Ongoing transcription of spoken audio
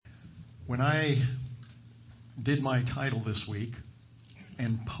When I did my title this week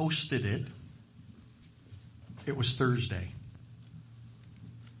and posted it, it was Thursday.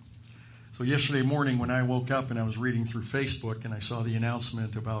 So yesterday morning when I woke up and I was reading through Facebook and I saw the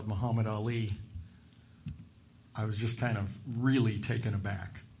announcement about Muhammad Ali, I was just kind of really taken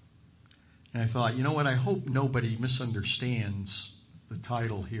aback. And I thought, you know what, I hope nobody misunderstands the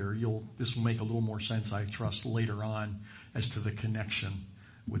title here. This will make a little more sense, I trust, later on as to the connection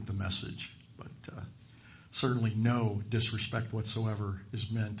with the message. But certainly no disrespect whatsoever is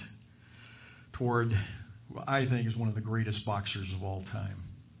meant toward what I think is one of the greatest boxers of all time.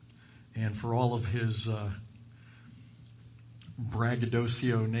 And for all of his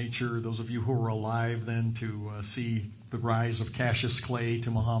braggadocio nature, those of you who were alive then to see the rise of Cassius Clay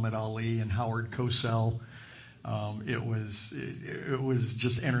to Muhammad Ali and Howard Cosell, it was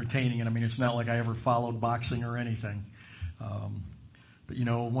just entertaining. And I mean, it's not like I ever followed boxing or anything. But, you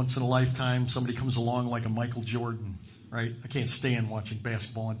know, once in a lifetime, somebody comes along like a Michael Jordan, right? I can't stand watching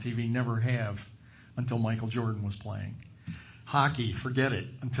basketball on TV. Never have until Michael Jordan was playing. Hockey, forget it,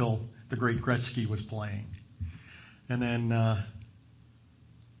 until the great Gretzky was playing. And then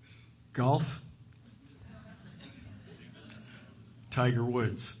golf, Tiger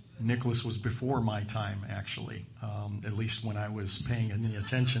Woods. Nicklaus was before my time, actually, at least when I was paying any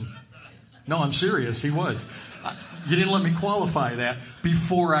attention. No, I'm serious. He was. You didn't let me qualify that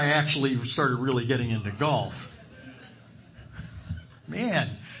before I actually started really getting into golf.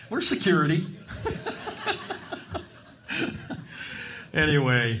 Man, we're security.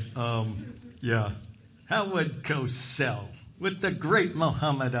 Anyway, yeah. Howard Cosell with the great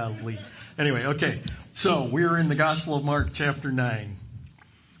Muhammad Ali. Anyway, okay. So we're in the Gospel of Mark, chapter 9.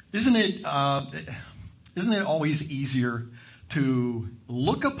 Isn't it always easier to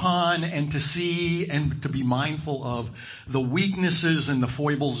look upon and to see and to be mindful of the weaknesses and the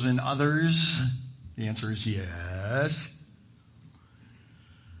foibles in others? The answer is yes.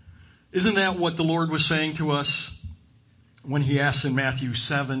 Isn't that what the Lord was saying to us when he asked in Matthew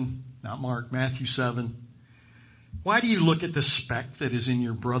 7, not Mark, Matthew 7, why do you look at the speck that is in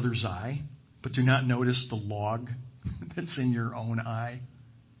your brother's eye, but do not notice the log that's in your own eye?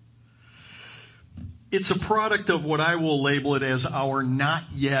 It's a product of what I will label it as our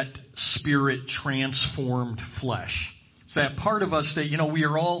not yet spirit transformed flesh. It's that part of us that, you know,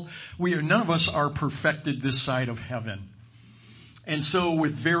 none of us are perfected this side of heaven. And so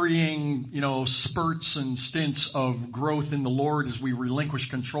with varying, you know, spurts and stints of growth in the Lord as we relinquish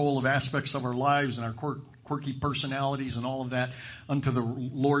control of aspects of our lives and our quirky personalities and all of that unto the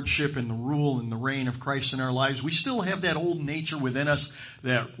lordship and the rule and the reign of Christ in our lives, we still have that old nature within us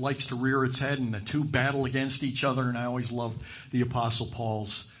that likes to rear its head, and the two battle against each other. And I always loved the Apostle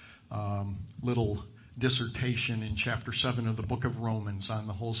Paul's little dissertation in chapter 7 of the book of Romans on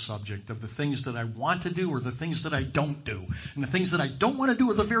the whole subject of the things that I want to do or the things that I don't do. And the things that I don't want to do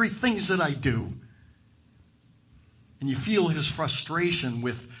are the very things that I do. And you feel his frustration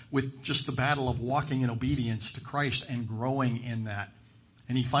with just the battle of walking in obedience to Christ and growing in that.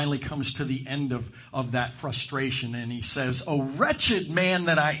 And he finally comes to the end of that frustration and he says, "O wretched man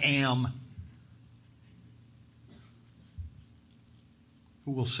that I am,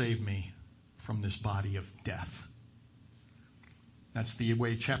 who will save me from this body of death?" That's the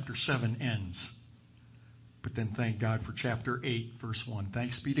way chapter 7 ends. But then thank God for chapter 8, verse 1.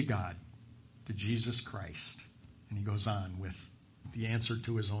 Thanks be to God, to Jesus Christ. And he goes on with the answer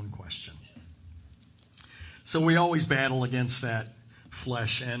to his own question. So we always battle against that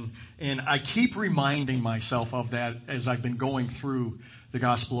flesh. And I keep reminding myself of that as I've been going through the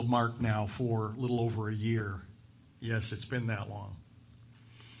Gospel of Mark now for a little over a year. Yes, it's been that long.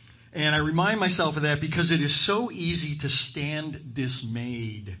 And I remind myself of that because it is so easy to stand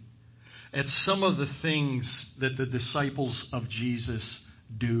dismayed at some of the things that the disciples of Jesus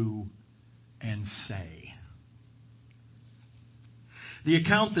do and say. The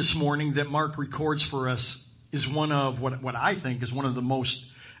account this morning that Mark records for us is one of what I think is one of the most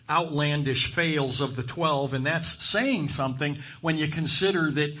outlandish fails of the 12, and that's saying something when you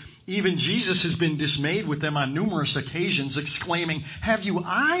consider that even Jesus has been dismayed with them on numerous occasions, exclaiming, "Have you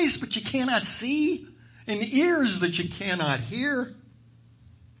eyes but you cannot see, and ears that you cannot hear?"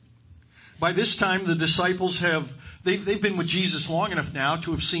 By this time, the disciples they've been with Jesus long enough now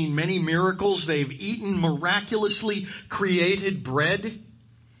to have seen many miracles. They've eaten miraculously created bread.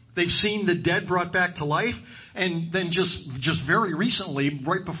 They've seen the dead brought back to life. And then just very recently,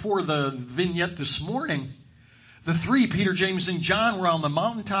 right before the vignette this morning, the three, Peter, James, and John, were on the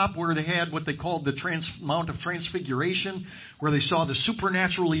mountaintop where they had what they called the Mount of Transfiguration, where they saw the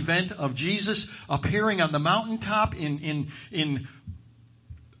supernatural event of Jesus appearing on the mountaintop in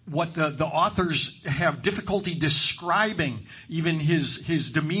what the authors have difficulty describing, even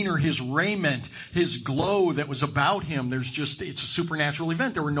his demeanor, his raiment, his glow that was about him. It's a supernatural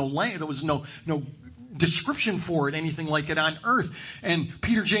event. There was no description for it, anything like it on earth. And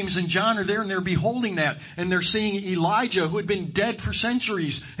Peter, James, and John are there, and they're beholding that. And they're seeing Elijah, who had been dead for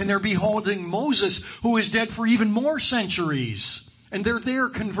centuries. And they're beholding Moses, who is dead for even more centuries. And they're there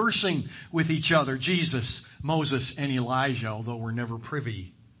conversing with each other, Jesus, Moses, and Elijah, although we're never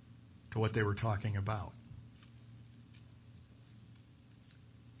privy to what they were talking about.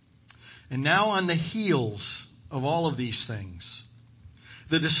 And now on the heels of all of these things,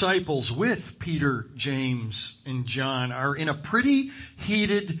 the disciples with Peter, James, and John are in a pretty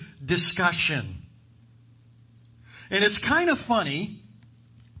heated discussion. And it's kind of funny,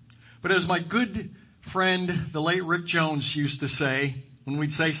 but as my good friend, the late Rick Jones, used to say, when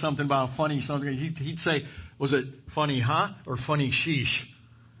we'd say something about funny something, he'd say, was it funny, huh? Or funny sheesh?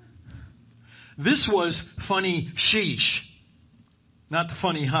 This was funny sheesh. Not the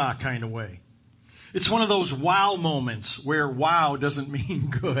funny ha kind of way. It's one of those wow moments where wow doesn't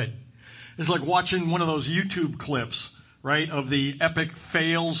mean good. It's like watching one of those YouTube clips, right, of the epic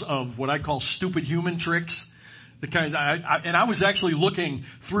fails of what I call stupid human tricks. And I was actually looking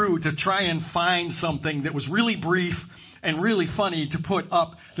through to try and find something that was really brief and really funny to put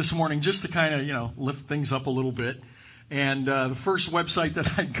up this morning, just to kind of, lift things up a little bit. And the first website that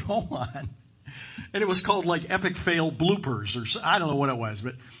I go on, and it was called like Epic Fail Bloopers, or I don't know what it was,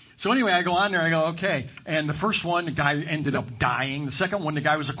 but so anyway, I go on there, I go, okay. And the first one, the guy ended up dying. The second one, the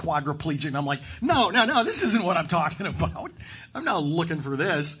guy was a quadriplegic. And I'm like, no, this isn't what I'm talking about. I'm not looking for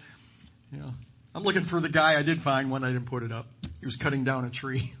this. I'm looking for the guy. I did find one. I didn't put it up. He was cutting down a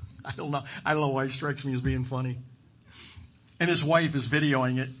tree. I don't know why he strikes me as being funny. And his wife is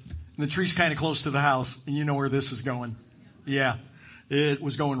videoing it. And the tree's kind of close to the house. And you know where this is going. Yeah. It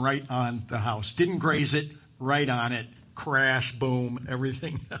was going right on the house. Didn't graze it. Right on it. Crash, boom,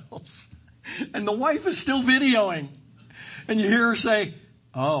 everything else. And the wife is still videoing. And you hear her say,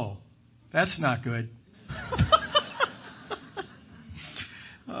 oh, that's not good.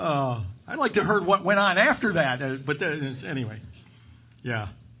 Oh, I'd like to have heard what went on after that. But anyway, yeah,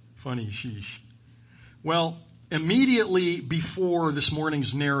 funny, sheesh. Well, immediately before this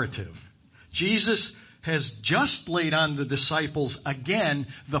morning's narrative, Jesus has just laid on the disciples again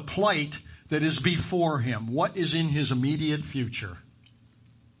the plight that is before him. What is in his immediate future?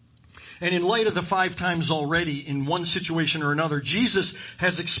 And in light of the 5 times already, in one situation or another, Jesus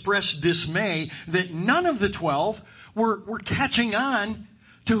has expressed dismay that none of the 12 were catching on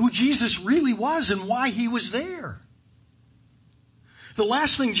to who Jesus really was and why he was there. The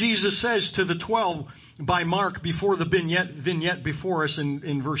last thing Jesus says to the 12 by Mark before the vignette before us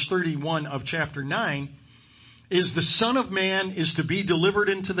in verse 31 of chapter 9 is the Son of Man is to be delivered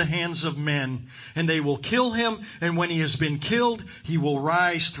into the hands of men, and they will kill him, and when he has been killed, he will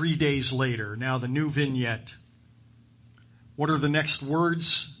rise 3 days later. Now the new vignette. What are the next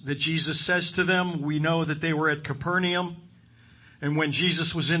words that Jesus says to them? We know that they were at Capernaum, and when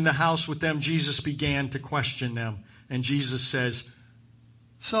Jesus was in the house with them, Jesus began to question them. And Jesus says,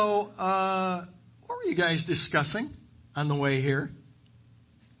 so, what were you guys discussing on the way here?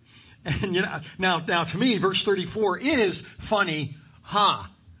 And now to me, verse 34 is funny,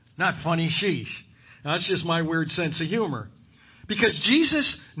 not funny, sheesh. Now, that's just my weird sense of humor. Because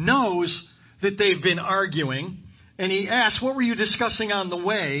Jesus knows that they've been arguing, and he asks, what were you discussing on the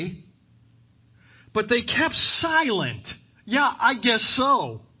way? But they kept silent. Yeah, I guess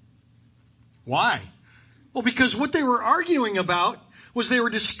so. Why? Well, because what they were arguing about was they were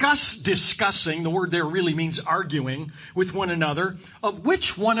discussing, the word there really means arguing with one another, of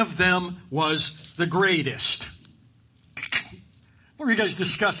which one of them was the greatest. What were you guys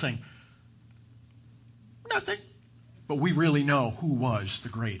discussing? Nothing. But we really know who was the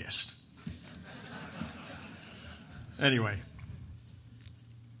greatest. Anyway,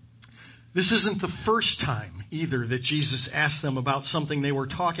 this isn't the first time either that Jesus asked them about something they were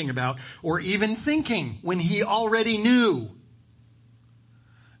talking about or even thinking when he already knew.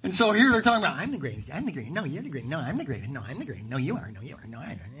 And so here they're talking about, I'm the greatest. No, you're the greatest. No, I'm the greatest. No, I'm the greatest. No, you are. No, you are. No,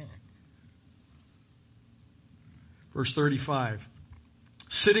 I am. Verse 35.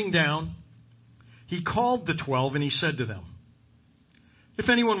 Sitting down, he called the 12 and he said to them, if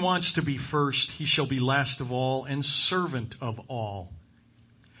anyone wants to be first, he shall be last of all and servant of all.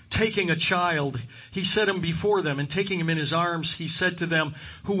 Taking a child, he set him before them, and taking him in his arms, he said to them,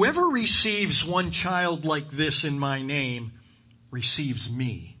 whoever receives one child like this in my name receives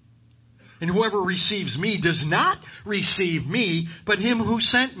me. And whoever receives me does not receive me, but him who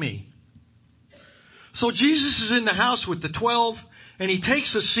sent me. So Jesus is in the house with the 12, And he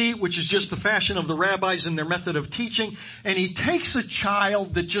takes a seat, which is just the fashion of the rabbis and their method of teaching, and he takes a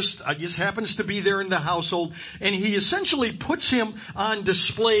child that just happens to be there in the household, and he essentially puts him on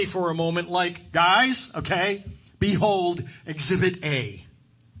display for a moment like, guys, okay, behold, Exhibit A.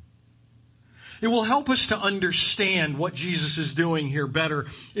 It will help us to understand what Jesus is doing here better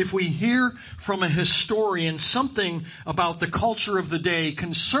if we hear from a historian something about the culture of the day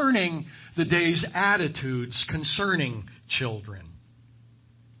concerning the day's attitudes concerning children.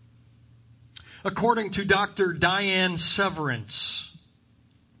 According to Dr. Diane Severance,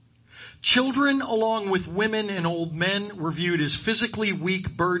 children, along with women and old men, were viewed as physically weak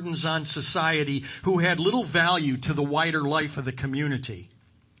burdens on society who had little value to the wider life of the community.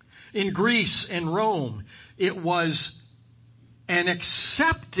 In Greece and Rome, it was an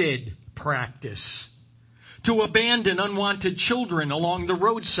accepted practice to abandon unwanted children along the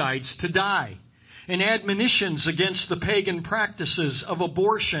roadsides to die. And admonitions against the pagan practices of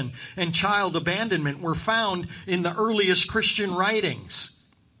abortion and child abandonment were found in the earliest Christian writings.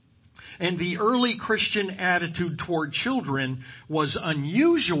 And the early Christian attitude toward children was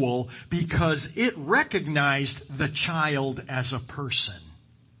unusual because it recognized the child as a person.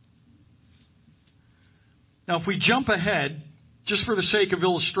 Now, if we jump ahead, just for the sake of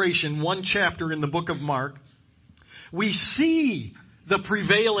illustration, one chapter in the book of Mark, we see the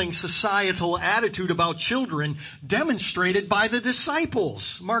prevailing societal attitude about children demonstrated by the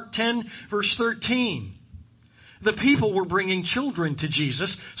disciples. Mark 10, verse 13. The people were bringing children to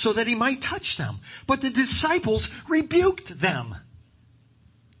Jesus so that he might touch them, but the disciples rebuked them.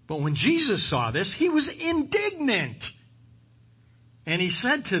 But when Jesus saw this, he was indignant. And he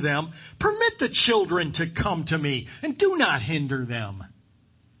said to them, "Permit the children to come to me, and do not hinder them."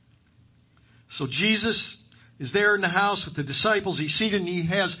 So Jesus is there in the house with the disciples. He's seated and he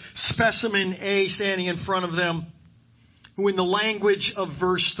has specimen A standing in front of them, who in the language of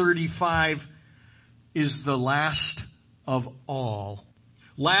verse 35 is the last of all.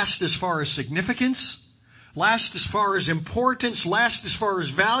 Last as far as significance, last as far as importance, last as far as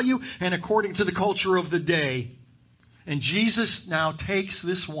value, and according to the culture of the day. And Jesus now takes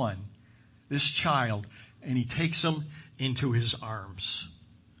this child, and he takes him into his arms.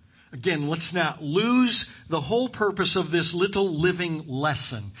 Again, let's not lose the whole purpose of this little living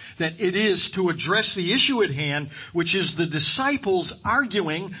lesson, that it is to address the issue at hand, which is the disciples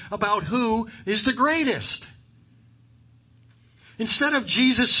arguing about who is the greatest. Instead of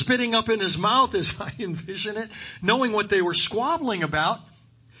Jesus spitting up in his mouth, as I envision it, knowing what they were squabbling about,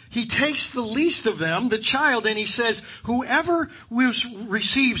 he takes the least of them, the child, and he says, "Whoever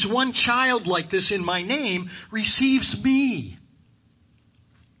receives one child like this in my name receives me."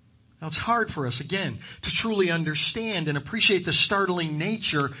 Now, it's hard for us, again, to truly understand and appreciate the startling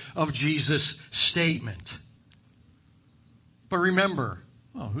nature of Jesus' statement. But remember,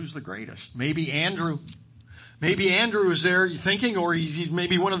 who's the greatest? Maybe Andrew. Maybe Andrew is there thinking, or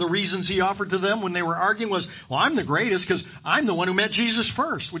maybe one of the reasons he offered to them when they were arguing was, well, I'm the greatest because I'm the one who met Jesus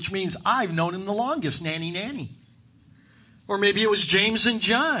first, which means I've known him the longest, nanny. Or maybe it was James and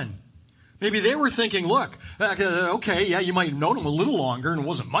John. Maybe they were thinking, look, okay, yeah, you might have known him a little longer, and it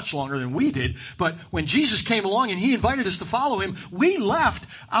wasn't much longer than we did, but when Jesus came along and he invited us to follow him, we left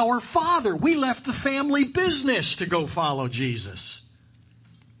our father. We left the family business to go follow Jesus.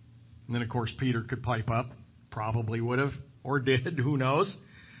 And then, of course, Peter could pipe up. Probably would have, or did, who knows.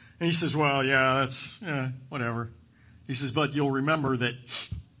 And he says, well, yeah, that's, whatever. He says, but you'll remember that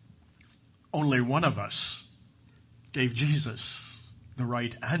only one of us gave Jesus the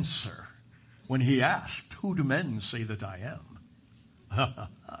right answer when he asked, "Who do men say that I am?"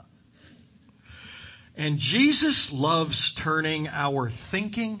 And Jesus loves turning our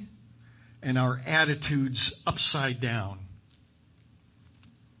thinking and our attitudes upside down.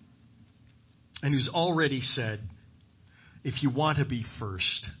 And who's already said, if you want to be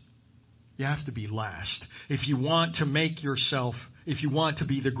first, you have to be last. If you want to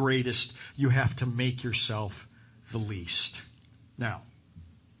be the greatest, you have to make yourself the least. Now,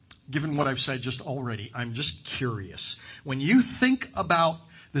 given what I've said just already, I'm just curious. When you think about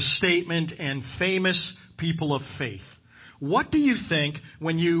the statement and famous people of faith, what do you think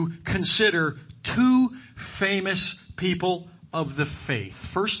when you consider two famous people of the faith?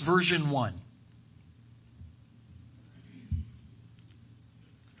 First, version 1.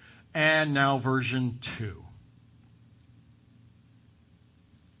 And now version 2.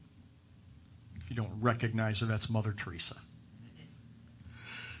 If you don't recognize her, that's Mother Teresa.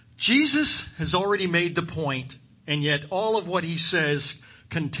 Jesus has already made the point, and yet all of what he says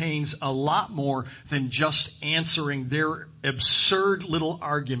contains a lot more than just answering their absurd little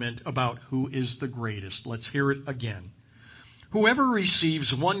argument about who is the greatest. Let's hear it again. Whoever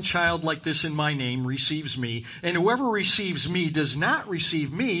receives one child like this in my name receives me, and whoever receives me does not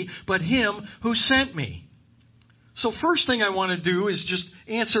receive me, but him who sent me." So first thing I want to do is just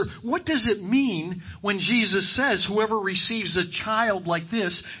answer, what does it mean when Jesus says, "Whoever receives a child like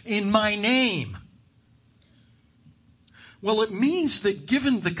this in my name"? Well, it means that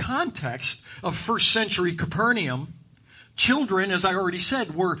given the context of first century Capernaum, children, as I already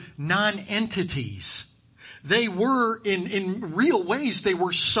said, were non-entities. They were, in real ways, they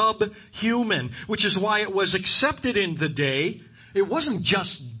were subhuman, which is why it was accepted in the day. It wasn't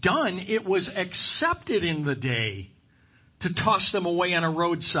just done, it was accepted in the day to toss them away on a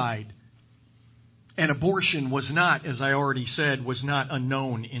roadside. And abortion was not, as I already said, was not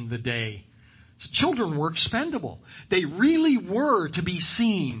unknown in the day. Children were expendable. They really were to be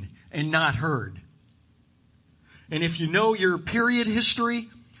seen and not heard. And if you know your period history,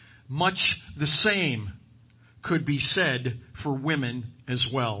 much the same could be said for women as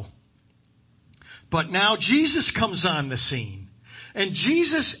well. But now Jesus comes on the scene, and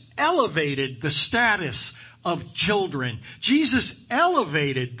Jesus elevated the status of children. Jesus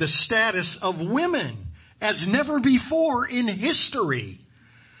elevated the status of women as never before in history,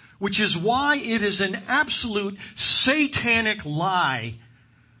 which is why it is an absolute satanic lie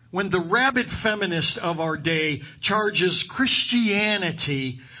when the rabid feminist of our day charges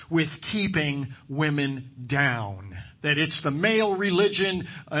Christianity with keeping women down. That it's the male religion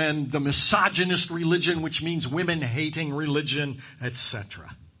and the misogynist religion, which means women-hating religion,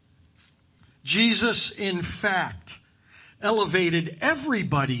 etc. Jesus, in fact, elevated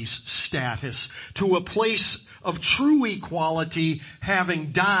everybody's status to a place of true equality,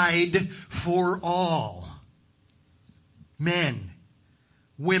 having died for all. Men,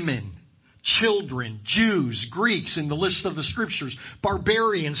 women, children, Jews, Greeks in the list of the Scriptures,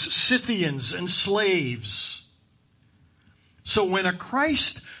 barbarians, Scythians, and slaves. So when a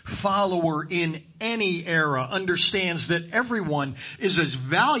Christ follower in any era understands that everyone is as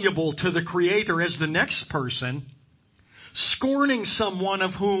valuable to the Creator as the next person, scorning someone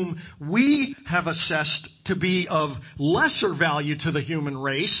of whom we have assessed to be of lesser value to the human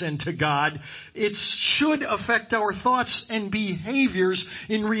race and to God, it should affect our thoughts and behaviors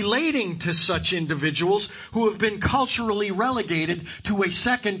in relating to such individuals who have been culturally relegated to a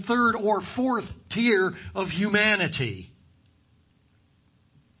second, third, or fourth tier of humanity.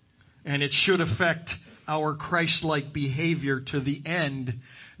 And it should affect our Christ-like behavior to the end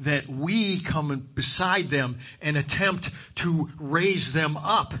that we come beside them and attempt to raise them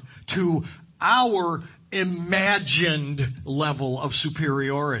up to our imagined level of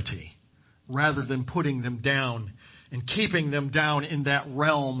superiority, rather than putting them down and keeping them down in that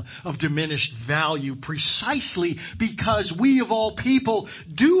realm of diminished value, precisely because we of all people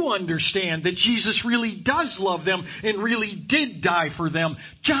do understand that Jesus really does love them and really did die for them,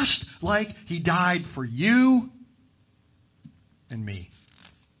 just like He died for you and me.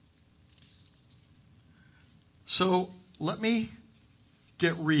 So let me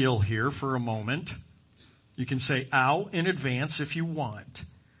get real here for a moment. You can say "ow" in advance if you want.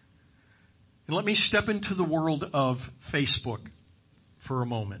 And let me step into the world of Facebook for a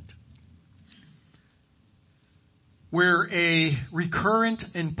moment, where a recurrent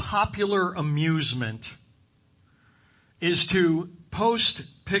and popular amusement is to post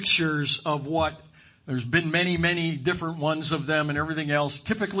pictures of what, there's been many, many different ones of them and everything else,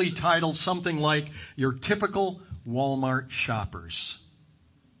 typically titled something like "Your Typical Walmart Shoppers."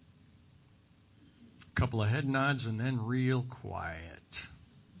 A couple of head nods and then real quiet.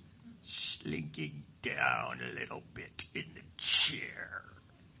 Slinking down a little bit in the chair.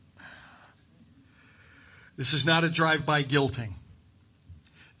 This is not a drive-by guilting.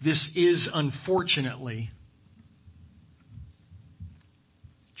 This is, unfortunately,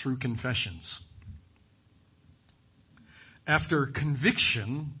 true confessions. After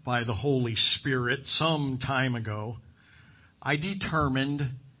conviction by the Holy Spirit some time ago, I determined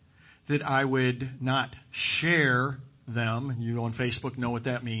that I would not share them. You on Facebook know what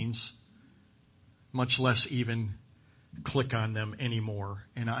that means. Much less even click on them anymore.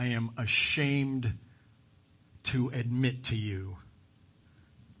 And I am ashamed to admit to you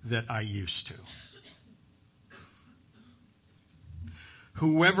that I used to.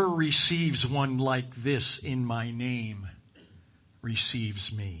 Whoever receives one like this in my name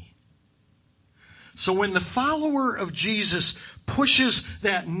receives me. So when the follower of Jesus pushes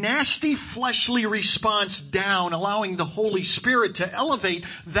that nasty fleshly response down, allowing the Holy Spirit to elevate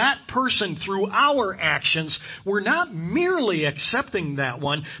that person through our actions, we're not merely accepting that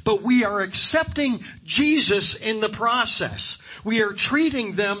one, but we are accepting Jesus in the process. We are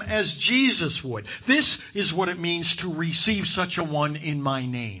treating them as Jesus would. This is what it means to receive such a one in my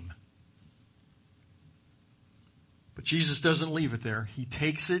name. But Jesus doesn't leave it there. He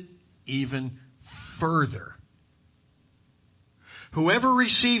takes it even further. Whoever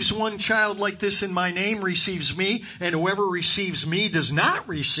receives one child like this in my name receives me, and whoever receives me does not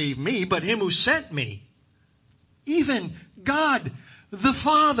receive me, but him who sent me. Even God the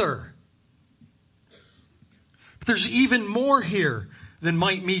Father. But there's even more here than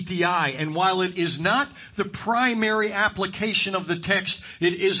might meet the eye. And while it is not the primary application of the text,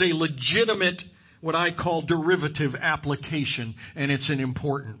 it is a legitimate, what I call derivative application, and it's an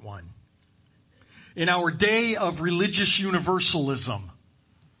important one. In our day of religious universalism,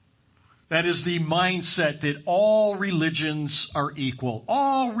 that is the mindset that all religions are equal.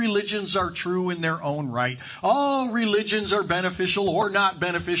 All religions are true in their own right. All religions are beneficial or not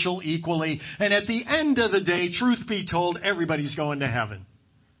beneficial equally. And at the end of the day, truth be told, everybody's going to heaven.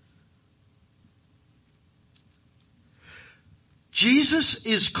 Jesus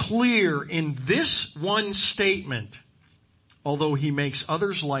is clear in this one statement, although he makes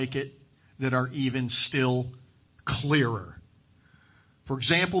others like it that are even still clearer. For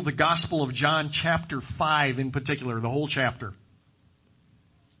example, the Gospel of John chapter 5 in particular, the whole chapter.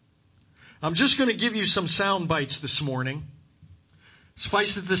 I'm just going to give you some sound bites this morning.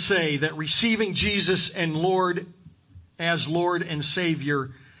 Suffice it to say that receiving Jesus and as Lord and Savior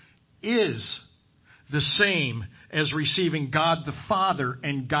is the same as receiving God the Father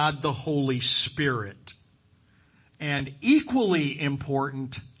and God the Holy Spirit. And equally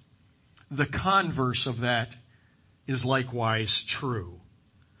important, the converse of that is likewise true.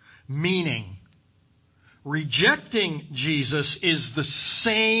 Meaning, rejecting Jesus is the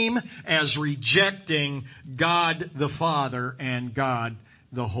same as rejecting God the Father and God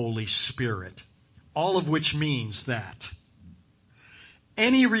the Holy Spirit. All of which means that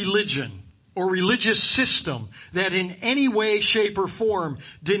any religion or religious system that in any way, shape, or form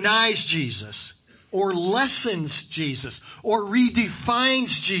denies Jesus, or lessens Jesus, or redefines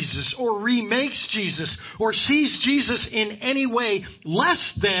Jesus, or remakes Jesus, or sees Jesus in any way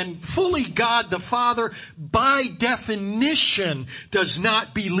less than fully God the Father, by definition does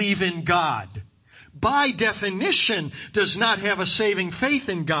not believe in God. By definition does not have a saving faith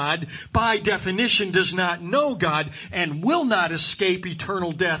in God. By definition does not know God and will not escape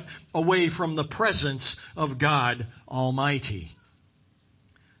eternal death away from the presence of God Almighty.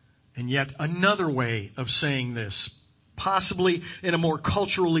 And yet another way of saying this, possibly in a more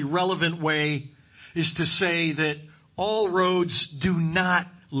culturally relevant way, is to say that all roads do not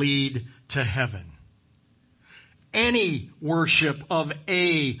lead to heaven. Any worship of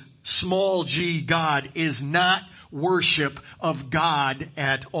a small g God is not worship of God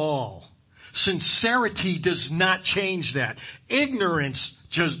at all. Sincerity does not change that. Ignorance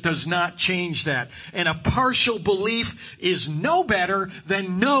just does not change that. And a partial belief is no better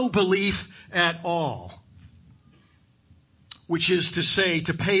than no belief at all. Which is to say,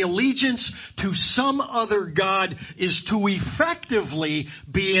 to pay allegiance to some other God is to effectively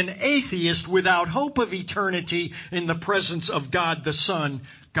be an atheist without hope of eternity in the presence of God the Son,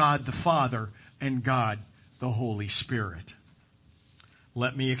 God the Father, and God the Holy Spirit.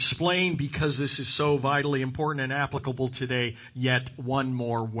 Let me explain, because this is so vitally important and applicable today, yet one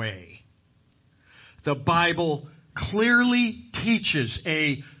more way. The Bible clearly teaches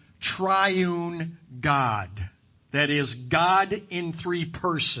a triune God. That is, God in three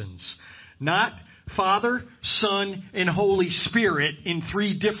persons. Not Father, Son, and Holy Spirit in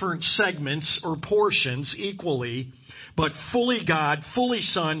three different segments or portions equally, but fully God, fully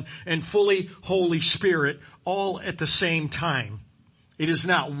Son, and fully Holy Spirit, all at the same time. It is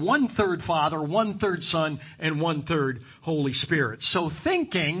not 1/3 Father, 1/3 Son, and 1/3 Holy Spirit. So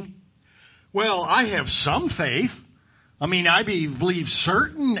thinking, well, I have some faith. I believe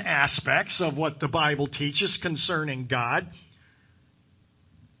certain aspects of what the Bible teaches concerning God.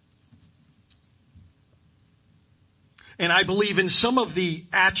 And I believe in some of the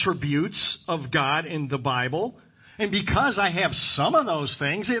attributes of God in the Bible. And because I have some of those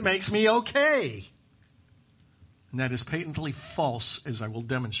things, it makes me okay. And that is patently false, as I will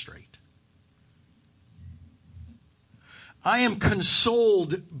demonstrate. I am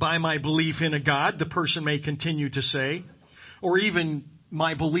consoled by my belief in a God, the person may continue to say, or even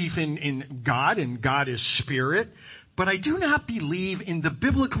my belief in God, and God is spirit. But I do not believe in the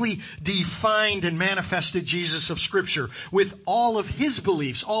biblically defined and manifested Jesus of Scripture with all of his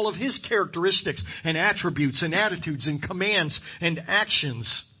beliefs, all of his characteristics and attributes and attitudes and commands and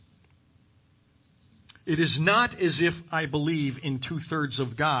actions. It is not as if I believe in 2/3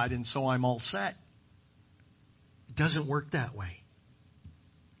 of God and so I'm all set. It doesn't work that way.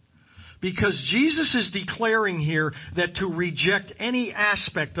 Because Jesus is declaring here that to reject any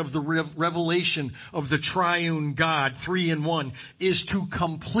aspect of the revelation of the triune God, 3 in 1, is to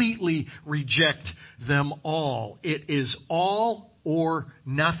completely reject them all. It is all or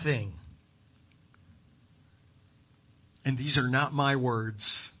nothing. And these are not my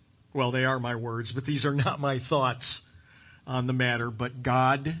words. Well, they are my words, but these are not my thoughts on the matter, but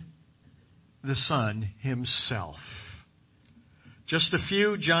God, the Son, himself. Just a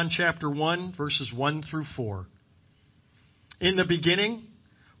few, John chapter 1, verses 1 through 4. In the beginning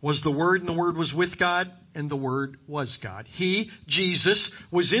was the Word, and the Word was with God, and the Word was God. He, Jesus,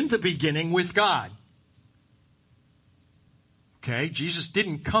 was in the beginning with God. Okay, Jesus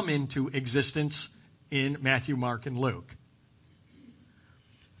didn't come into existence in Matthew, Mark, and Luke.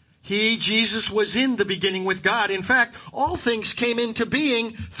 He, Jesus, was in the beginning with God. In fact, all things came into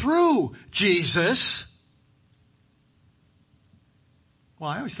being through Jesus. Well,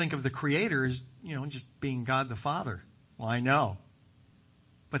 I always think of the Creator as, just being God the Father. Well, I know.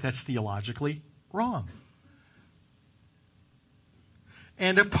 But that's theologically wrong.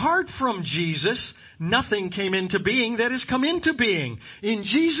 And apart from Jesus, nothing came into being that has come into being. In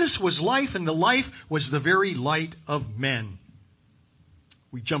Jesus was life, and the life was the very light of men.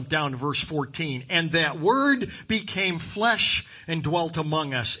 We jump down to verse 14. And that Word became flesh and dwelt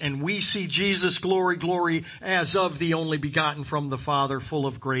among us. And we see Jesus, glory, glory, as of the only begotten from the Father, full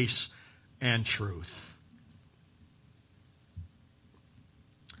of grace and truth.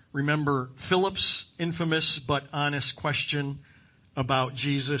 Remember Philip's infamous but honest question about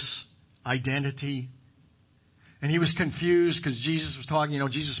Jesus' identity. And he was confused because Jesus was talking,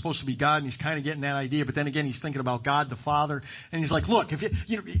 Jesus is supposed to be God, and he's kind of getting that idea. But then again, he's thinking about God the Father. And he's like, look, if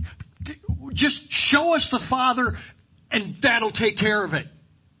just show us the Father, and that'll take care of it.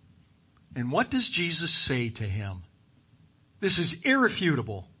 And what does Jesus say to him? This is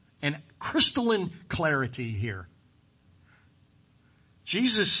irrefutable and crystalline clarity here.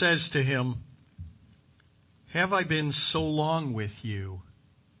 Jesus says to him, have I been so long with you,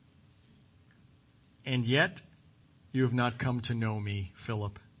 and yet you have not come to know me,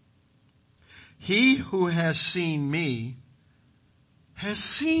 Philip? He who has seen me has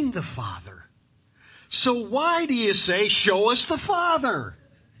seen the Father. So why do you say, show us the Father?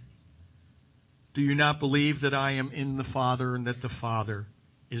 Do you not believe that I am in the Father and that the Father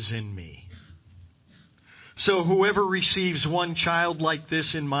is in me? So whoever receives one child like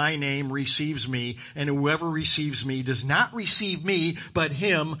this in my name receives me, and whoever receives me does not receive me, but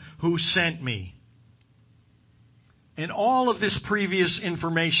him who sent me. And all of this previous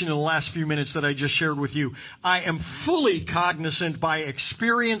information in the last few minutes that I just shared with you, I am fully cognizant by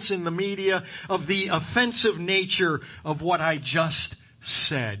experience in the media of the offensive nature of what I just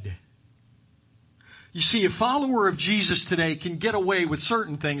said. You see, a follower of Jesus today can get away with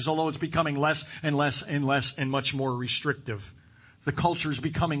certain things, although it's becoming less and less and less and much more restrictive. The culture is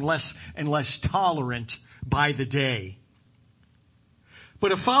becoming less and less tolerant by the day.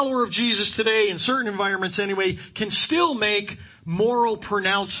 But a follower of Jesus today, in certain environments anyway, can still make moral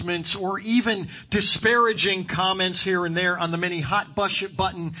pronouncements or even disparaging comments here and there on the many hot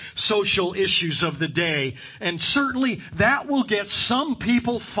button social issues of the day. And certainly that will get some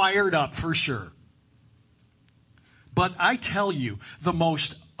people fired up for sure. But I tell you, the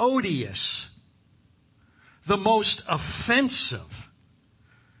most odious, the most offensive,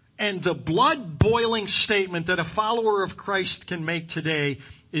 and the blood-boiling statement that a follower of Christ can make today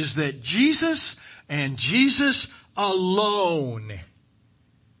is that Jesus and Jesus alone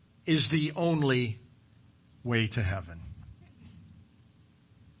is the only way to heaven.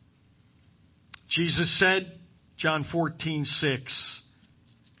 Jesus said, John 14:6,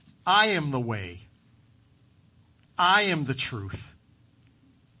 I am the way, I am the truth,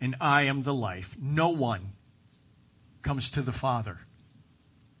 and I am the life. No one comes to the Father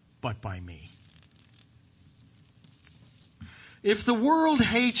but by me. If the world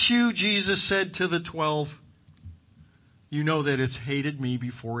hates you, Jesus said to the 12, you know that it's hated me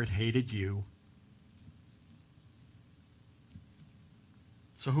before it hated you.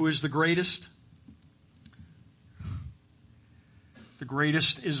 So who is the greatest? The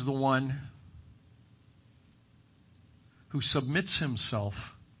greatest is the one who submits himself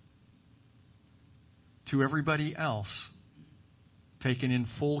to everybody else, taken in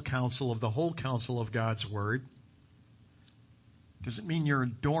full counsel of the whole counsel of God's Word, Doesn't mean you're a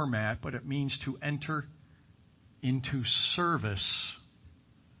doormat, but it means to enter into service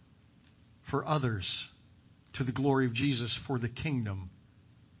for others to the glory of Jesus for the kingdom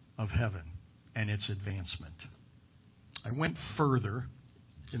of heaven and its advancement. I went further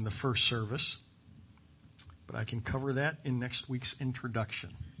in the first service, but I can cover that in next week's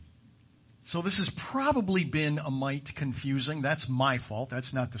introduction. So this has probably been a mite confusing. That's my fault.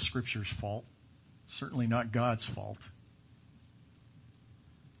 That's not the Scripture's fault. Certainly not God's fault.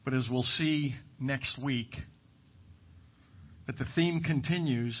 But as we'll see next week, that the theme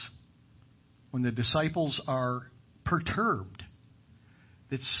continues when the disciples are perturbed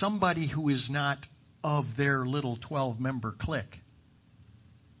that somebody who is not of their little 12-member clique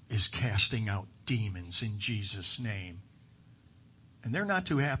is casting out demons in Jesus' name. And they're not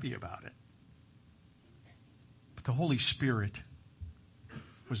too happy about it. But the Holy Spirit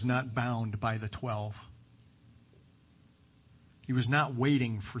was not bound by the 12. He was not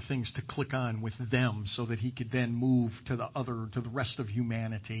waiting for things to click on with them so that he could then move to the rest of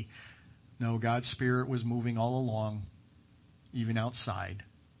humanity. No, God's Spirit was moving all along, even outside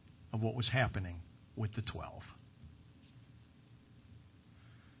of what was happening with the 12.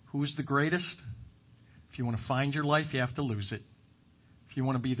 Who is the greatest? If you want to find your life, you have to lose it. If you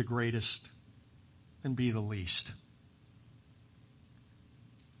want to be the greatest, then be the least.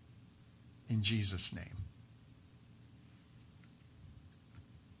 In Jesus' name.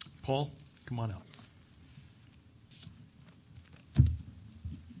 Paul, come on up.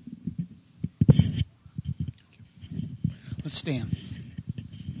 Let's stand.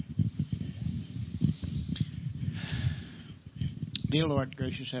 Dear Lord,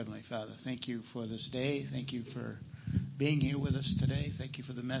 gracious Heavenly Father, thank you for this day. Thank you for being here with us today. Thank you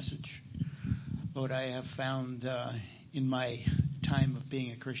for the message. Lord, I have found in my time of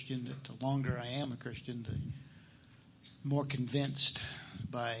being a Christian that the longer I am a Christian, the more convinced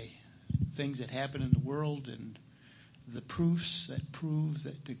by things that happen in the world and the proofs that prove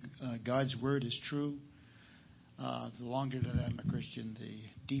that God's Word is true. The longer that I'm a Christian, the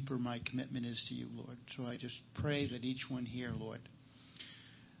deeper my commitment is to you, Lord. So I just pray that each one here, Lord,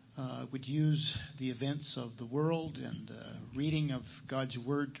 would use the events of the world and reading of God's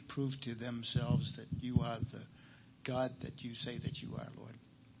Word to prove to themselves that you are the God that you say that you are, Lord.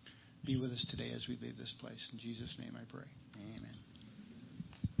 Be with us today as we leave this place. In Jesus' name I pray. Amen.